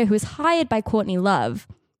investigator who was hired by Courtney Love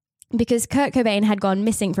because Kurt Cobain had gone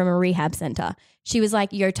missing from a rehab center. She was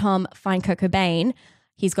like, yo, Tom, find Kurt Cobain.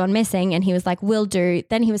 He's gone missing. And he was like, will do.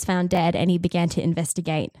 Then he was found dead and he began to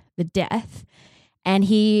investigate the death. And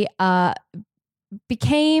he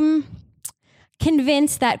became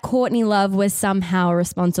convinced that Courtney Love was somehow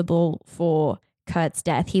responsible for Kurt's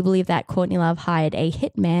death. He believed that Courtney Love hired a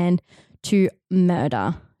hitman to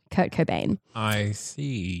murder Kurt Cobain. I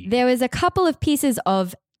see. There was a couple of pieces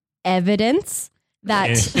of evidence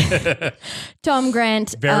that Tom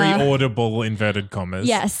Grant... Very audible inverted commas.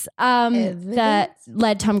 Yes. That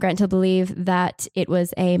led Tom Grant to believe that it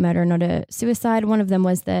was a murder, not a suicide. One of them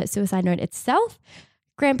was the suicide note itself.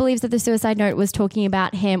 Grant believes that the suicide note was talking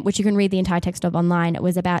about him, which you can read the entire text of online. It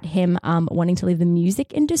was about him wanting to leave the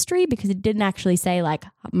music industry because it didn't actually say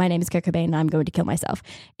my name is Kurt Cobain and I'm going to kill myself.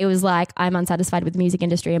 It was like, I'm unsatisfied with the music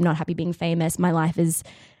industry. I'm not happy being famous. My life is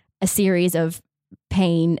a series of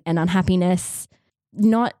pain and unhappiness.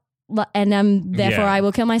 Therefore I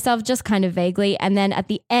will kill myself, just kind of vaguely. And then at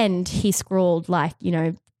the end, he scrawled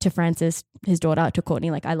to Frances, his daughter, to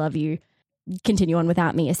Courtney, I love you. Continue on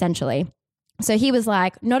without me, essentially. So he was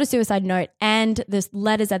like, not a suicide note. And the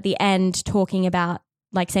letters at the end talking about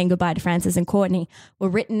saying goodbye to Frances and Courtney were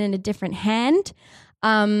written in a different hand,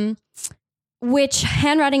 which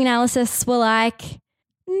handwriting analysis were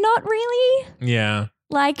not really. Yeah.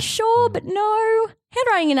 Sure, but no.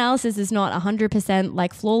 handwriting analysis is not 100%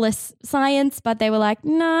 like flawless science, but they were like,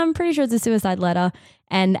 no, I'm pretty sure it's a suicide letter.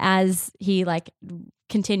 And as he like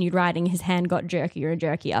continued writing, his hand got jerkier and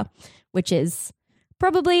jerkier, which is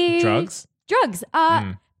probably drugs.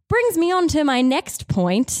 Brings me on to my next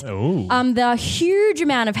point. Oh. The huge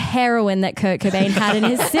amount of heroin that Kurt Cobain had in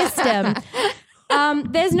his system.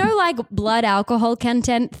 There's no like blood alcohol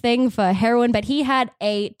content thing for heroin, but he had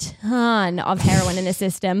a ton of heroin in his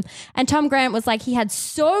system. And Tom Grant was like, he had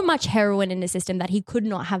so much heroin in his system that he could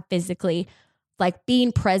not have physically like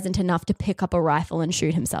been present enough to pick up a rifle and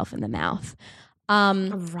shoot himself in the mouth.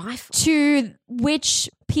 A rifle? To which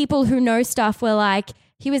people who know stuff were like,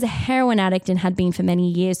 he was a heroin addict and had been for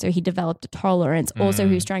many years, so he developed a tolerance. Also,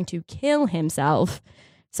 he was trying to kill himself.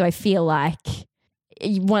 So I feel like,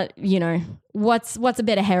 what's a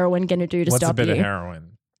bit of heroin going to do to stop you? What's a bit of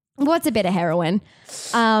heroin? What's a bit of heroin?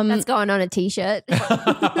 That's going on a T-shirt.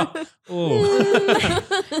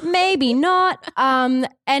 Maybe not.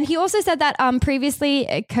 And he also said that previously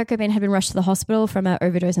Kurt Cobain had been rushed to the hospital from an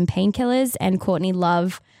overdose on painkillers, and Courtney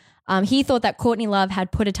Love, he thought that Courtney Love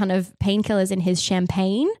had put a ton of painkillers in his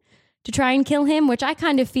champagne to try and kill him, which I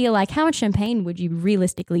kind of feel like, how much champagne would you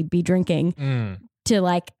realistically be drinking to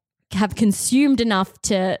like have consumed enough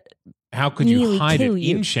to How could you hide it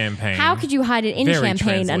in champagne? How could you hide it in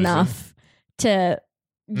champagne enough to,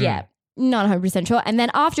 not 100% sure. And then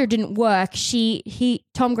after it didn't work,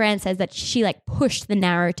 Tom Grant says that she like pushed the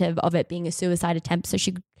narrative of it being a suicide attempt so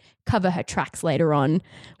she could cover her tracks later on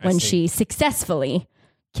when she successfully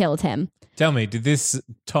killed him. Tell me, did this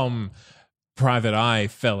Tom Private Eye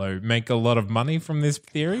fellow make a lot of money from this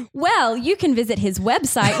theory? Well, you can visit his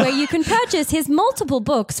website where you can purchase his multiple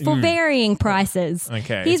books for varying prices.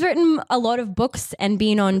 Okay. He's written a lot of books and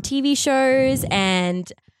been on TV shows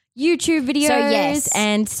and YouTube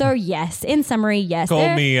videos. So yes, in summary, yes.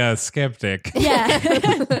 Call me a skeptic. Yeah.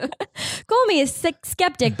 Call me a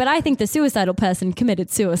skeptic, but I think the suicidal person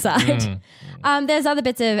committed suicide. There's other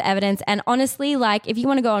bits of evidence. And honestly, like if you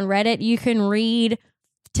want to go on Reddit, you can read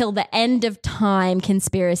till the end of time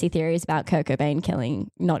conspiracy theories about Kurt Cobain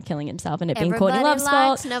not killing himself and it being Courtney Love's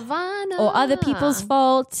fault Nirvana. or other people's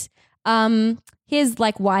fault. His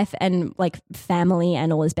like wife and like family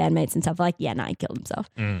and all his bandmates and stuff like, he killed himself.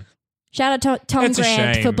 Shout out to Tom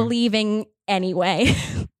Grant for believing anyway.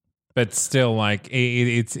 But still, like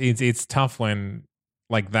it's tough when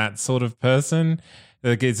like that sort of person,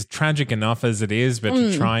 like it's tragic enough as it is, but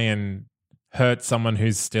to try and hurt someone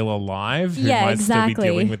who's still alive who might still be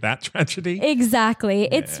dealing with that tragedy. Exactly.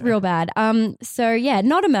 Yeah. It's real bad. So yeah,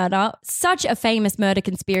 not a murder. Such a famous murder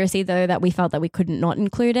conspiracy though that we felt that we couldn't not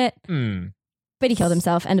include it. But he killed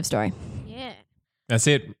himself. End of story. Yeah. That's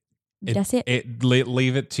it.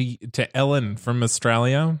 Leave it to Ellen from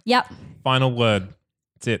Australia. Yep. Final word.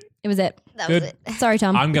 That's it. It was it. That was it. Sorry,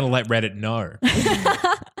 Tom. I'm going to let Reddit know.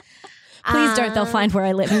 Please don't. They'll find where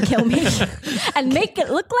I live and kill me and make it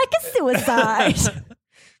look like a suicide.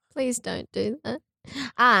 Please don't do that.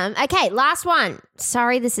 Okay, last one.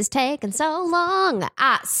 Sorry this has taken so long.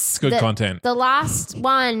 It's good content. The last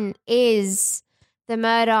one is the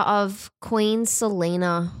murder of Queen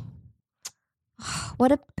Selena.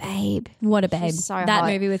 What a babe. What a babe. She's so that hot.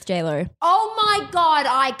 movie with J-Lo. Oh my God,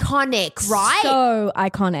 iconic, right? So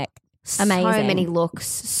iconic. Amazing. So many looks,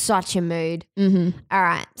 such a mood. Mm-hmm. All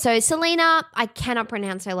right. So Selena, I cannot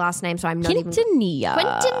pronounce her last name, so I'm not Quintanilla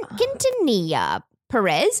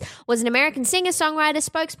Perez was an American singer, songwriter,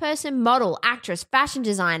 spokesperson, model, actress, fashion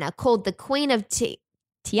designer, called the Queen of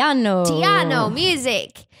Tiano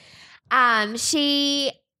music.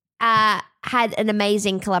 She had an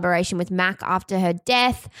amazing collaboration with Mac after her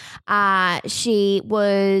death. She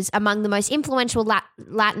was among the most influential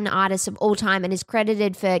Latin artists of all time and is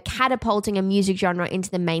credited for catapulting a music genre into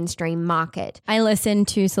the mainstream market. I listened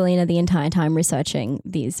to Selena the entire time researching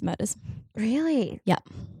these murders. Really? Yep.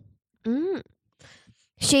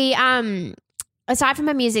 She, aside from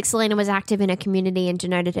her music, Selena was active in her community and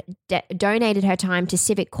donated her time to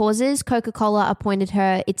civic causes. Coca-Cola appointed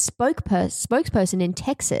her its spokesperson in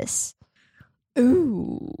Texas.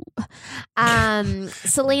 Ooh.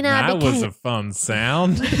 Selena was a fun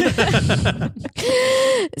sound.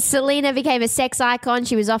 Selena became a sex icon.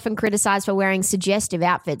 She was often criticized for wearing suggestive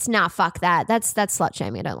outfits. Nah, fuck that. That's slut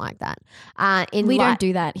shaming. I don't like that. We don't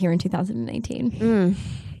do that here in 2018.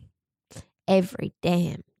 Every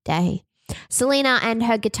damn day. Selena and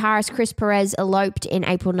her guitarist Chris Perez eloped in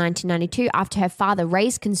April 1992 after her father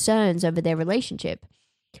raised concerns over their relationship.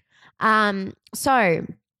 So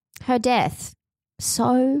her death,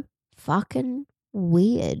 so fucking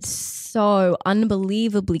weird. So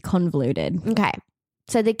unbelievably convoluted. Okay.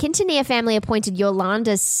 So the Quintanilla family appointed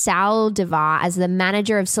Yolanda Saldivar as the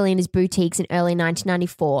manager of Selena's boutiques in early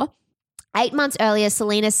 1994. 8 months earlier,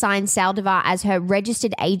 Selena signed Saldivar as her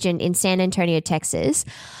registered agent in San Antonio, Texas.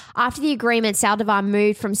 After the agreement, Saldivar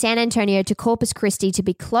moved from San Antonio to Corpus Christi to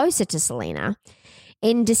be closer to Selena.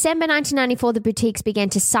 In December 1994, the boutiques began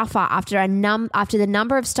to suffer after the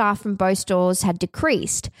number of staff from both stores had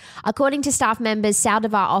decreased. According to staff members,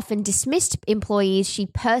 Saldivar often dismissed employees she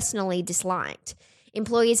personally disliked.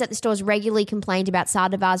 Employees at the stores regularly complained about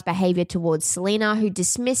Saldivar's behavior towards Selena, who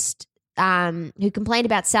complained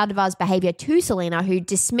about Saldivar's behavior to Selena, who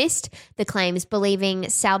dismissed the claims, believing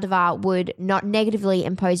Saldivar would not negatively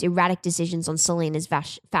impose erratic decisions on Selena's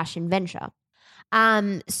fashion venture.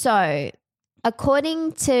 So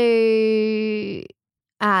according to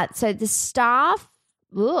the staff,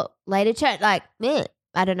 later checked, I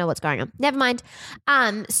don't know what's going on. Never mind.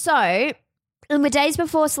 So in the days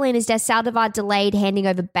before Selena's death, Saldivar delayed handing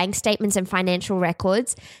over bank statements and financial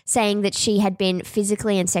records, saying that she had been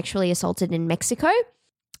physically and sexually assaulted in Mexico.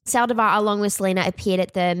 Saldivar, along with Selena, appeared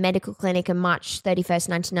at the medical clinic on March 31st,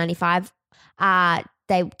 1995,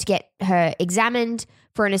 to get her examined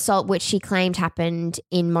for an assault which she claimed happened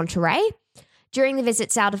in Monterrey. During the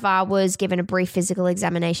visit, Saldivar was given a brief physical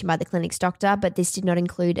examination by the clinic's doctor, but this did not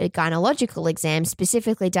include a gynecological exam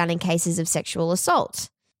specifically done in cases of sexual assault.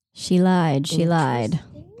 She lied. Okay.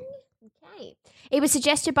 It was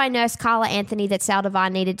suggested by nurse Carla Anthony that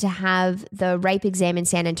Saldivar needed to have the rape exam in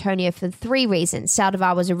San Antonio for 3 reasons.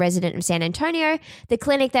 Saldivar was a resident of San Antonio, the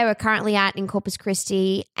clinic they were currently at in Corpus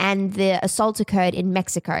Christi, and the assault occurred in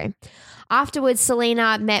Mexico. Afterwards,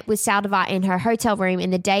 Selena met with Saldivar in her hotel room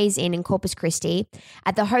in the Days Inn in Corpus Christi.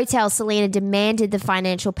 At the hotel, Selena demanded the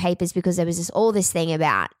financial papers because there was all this thing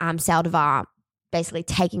about Saldivar basically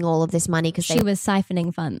taking all of this money because she was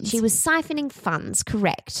siphoning funds. She was siphoning funds,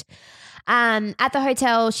 correct. At the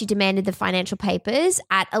hotel, she demanded the financial papers.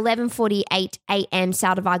 At 11:48 a.m.,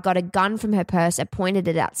 Saldivar got a gun from her purse and pointed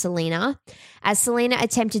it at Selena. As Selena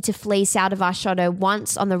attempted to flee, Saldivar shot her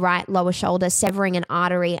once on the right lower shoulder, severing an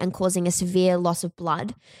artery and causing a severe loss of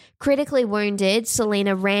blood. Critically wounded,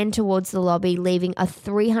 Selena ran towards the lobby, leaving a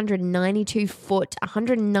 392-foot,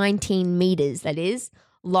 119 meters, that is,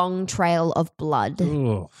 long trail of blood.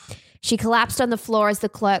 Ooh. She collapsed on the floor as the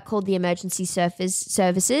clerk called the emergency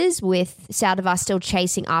services, with Saldivar still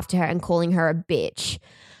chasing after her and calling her a bitch.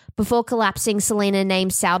 Before collapsing, Selena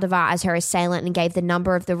named Saldivar as her assailant and gave the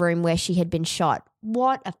number of the room where she had been shot.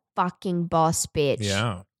 What a fucking boss bitch.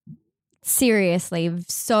 Yeah. Seriously,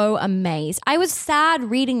 so amazed. I was sad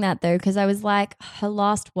reading that though, because I was like, her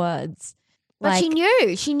last words. But she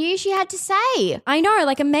knew. She knew she had to say. I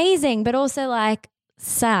know, amazing, but also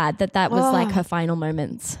sad that was her final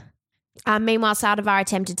moments. Meanwhile, Saldivar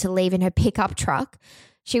attempted to leave in her pickup truck.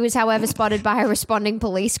 She was, however, spotted by a responding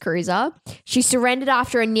police cruiser. She surrendered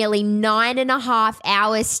after a nearly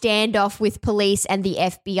 9.5-hour standoff with police and the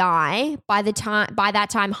FBI. By that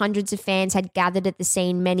time, hundreds of fans had gathered at the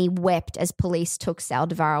scene. Many wept as police took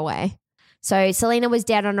Saldivar away. So Selena was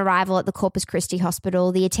dead on arrival at the Corpus Christi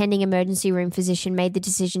Hospital. The attending emergency room physician made the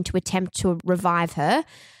decision to attempt to revive her.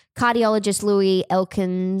 Cardiologist Louis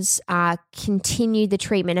Elkins continued the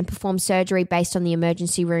treatment and performed surgery based on the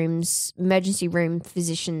emergency room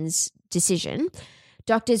physician's decision.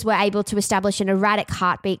 Doctors were able to establish an erratic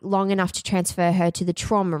heartbeat long enough to transfer her to the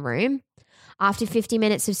trauma room. After 50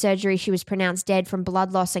 minutes of surgery, she was pronounced dead from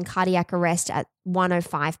blood loss and cardiac arrest at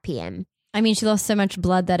 1:05 p.m. I mean, she lost so much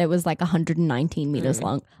blood that it was 119 meters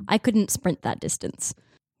long. I couldn't sprint that distance.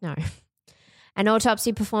 No. An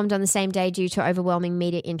autopsy performed on the same day due to overwhelming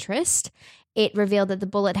media interest. It revealed that the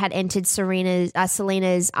bullet had entered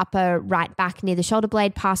Selena's upper right back near the shoulder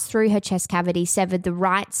blade, passed through her chest cavity, severed the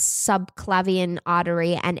right subclavian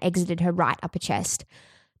artery, and exited her right upper chest.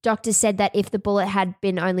 Doctors said that if the bullet had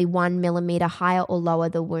been only 1 millimeter higher or lower,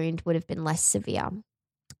 the wound would have been less severe.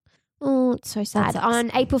 Oh, it's so sad. On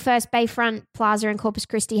April 1st, Bayfront Plaza in Corpus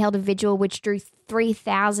Christi held a vigil which drew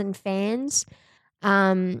 3,000 fans.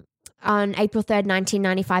 On April 3rd,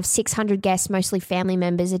 1995, 600 guests, mostly family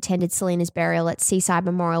members, attended Selena's burial at Seaside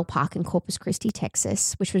Memorial Park in Corpus Christi,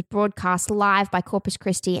 Texas, which was broadcast live by Corpus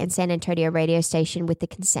Christi and San Antonio radio station with the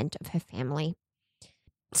consent of her family.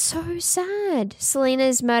 So sad.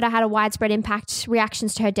 Selena's murder had a widespread impact.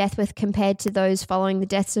 Reactions to her death were compared to those following the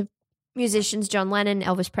deaths of musicians John Lennon,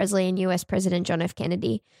 Elvis Presley, and US President John F.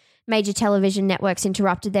 Kennedy. Major television networks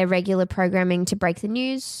interrupted their regular programming to break the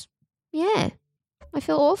news. Yeah. I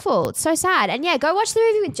feel awful. It's so sad. And yeah, go watch the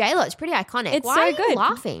movie with J-Lo. It's pretty iconic. It's Why so are you good.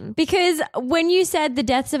 laughing? Because when you said the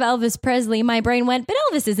deaths of Elvis Presley, my brain went, but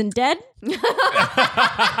Elvis isn't dead. Yeah,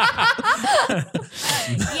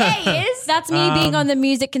 he is. That's me being on the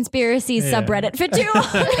music conspiracies subreddit for too long.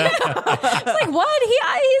 It's like, what?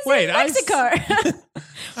 He's in Mexico.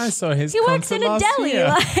 I saw his He works in a deli.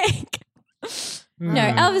 year. No,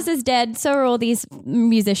 Elvis is dead. So are all these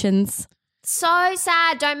musicians. So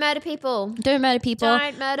sad. Don't murder people. Don't murder people.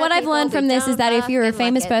 Don't murder what I've people. learned from We this is don't that if you're a fucking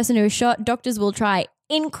famous like it. person who is shot, doctors will try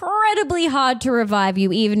incredibly hard to revive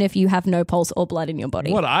you, even if you have no pulse or blood in your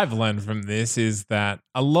body. What I've learned from this is that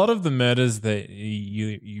a lot of the murders that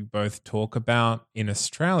you both talk about in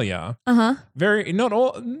Australia, not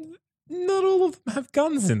all of them have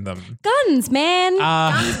guns in them. Guns, man.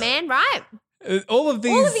 Guns, man, right? All of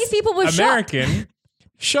these people were American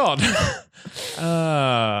shot.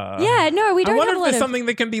 Yeah, no, we don't I wonder have a if lot there's of... something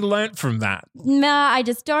that can be learnt from that. Nah, I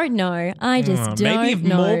just don't know. Maybe if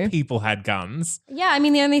more people had guns. Yeah, I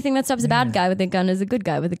mean, the only thing that stops a bad guy with a gun is a good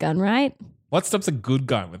guy with a gun, right? What stops a good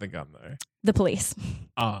guy with a gun, though? The police.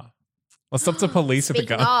 What stops a police with a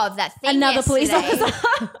Speaking gun? of that thing Another police yesterday.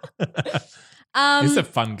 officer. It's a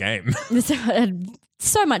fun game.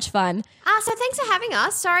 So much fun. So thanks for having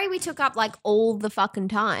us. Sorry we took up like all the fucking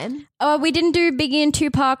time. We didn't do Biggie and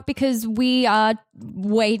Tupac because we are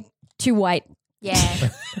way too white. Yeah.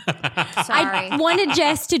 Sorry. I wanted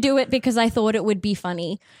Jess to do it because I thought it would be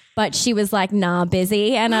funny, but she was like, nah,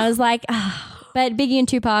 busy. And I was like, But Biggie and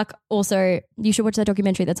Tupac also, you should watch that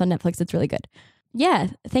documentary that's on Netflix. It's really good. Yeah.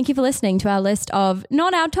 Thank you for listening to our list of,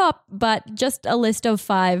 not our top, but just a list of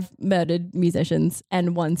 5 murdered musicians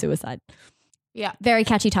and 1 suicide. Yeah. Very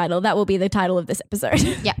catchy title. That will be the title of this episode.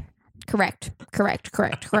 Yeah. Correct.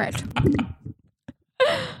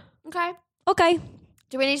 Okay. Okay.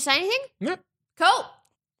 Do we need to say anything? Yep. Cool.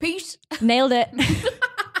 Peace. Nailed it.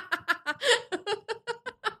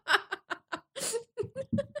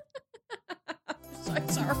 So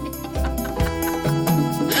sorry.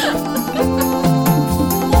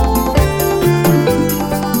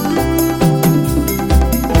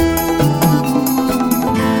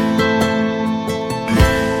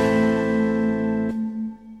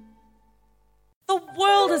 The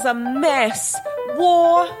world is a mess.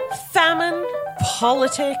 War, famine,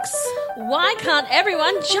 politics. Why can't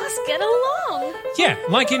everyone just get along? Yeah,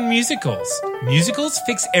 like in musicals. Musicals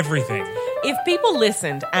fix everything. If people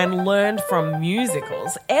listened and learned from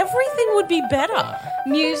musicals, everything would be better.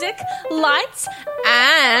 Music, lights,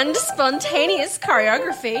 and spontaneous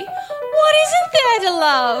choreography. What isn't there to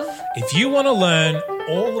love? If you want to learn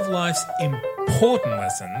all of life's important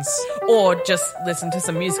lessons, Or just listen to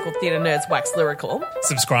some musical theatre nerds wax lyrical.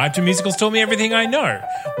 subscribe to Musicals Taught Me Everything I Know,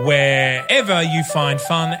 wherever you find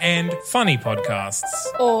fun and funny podcasts.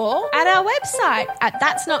 Or at our website at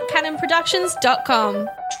that'snotcanonproductions.com.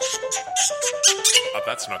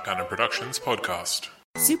 That's Not Canon Productions podcast.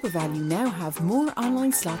 SuperValu now have more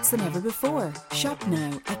online slots than ever before. Shop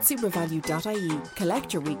now at supervalu.ie.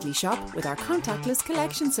 Collect your weekly shop with our contactless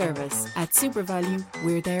collection service. At SuperValu,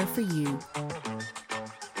 we're there for you.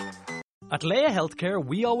 At Leia Healthcare,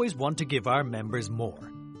 we always want to give our members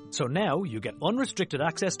more. So now you get unrestricted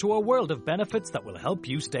access to a world of benefits that will help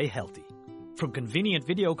you stay healthy. From convenient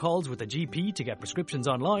video calls with a GP to get prescriptions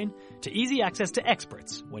online, to easy access to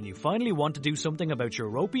experts when you finally want to do something about your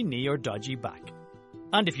ropey knee or dodgy back.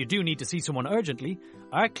 And if you do need to see someone urgently,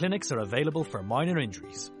 our clinics are available for minor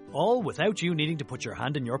injuries, all without you needing to put your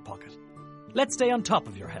hand in your pocket. Let's stay on top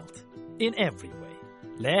of your health, in every way.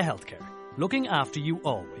 Leia Healthcare, looking after you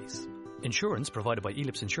always. Insurance provided by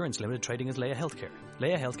Ellipse Insurance Limited, trading as Leia Healthcare.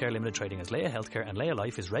 Leia Healthcare Limited, trading as Leia Healthcare, and Leia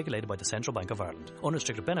Life is regulated by the Central Bank of Ireland.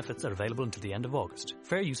 Unrestricted benefits are available until the end of August.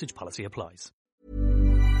 Fair usage policy applies.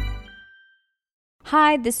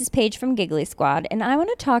 Hi, this is Paige from Giggly Squad, and I want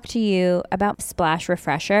to talk to you about Splash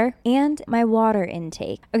Refresher and my water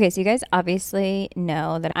intake. Okay, so you guys obviously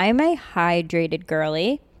know that I'm a hydrated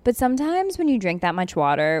girly, but sometimes when you drink that much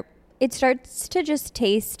water, it starts to just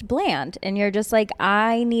taste bland, and you're just like,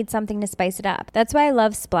 I need something to spice it up. That's why I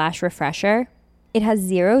love Splash Refresher. It has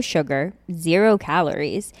 0 sugar, 0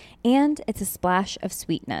 calories, and it's a splash of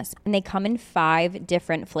sweetness. And they come in 5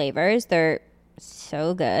 different flavors. They're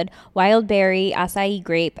so good. Wild berry, acai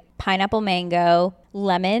grape, pineapple mango,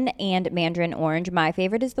 lemon, and mandarin orange. My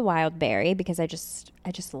favorite is the wild berry because I just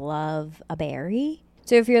love a berry.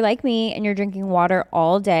 So if you're like me and you're drinking water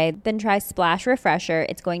all day, then try Splash Refresher.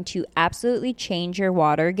 It's going to absolutely change your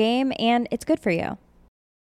water game, and it's good for you.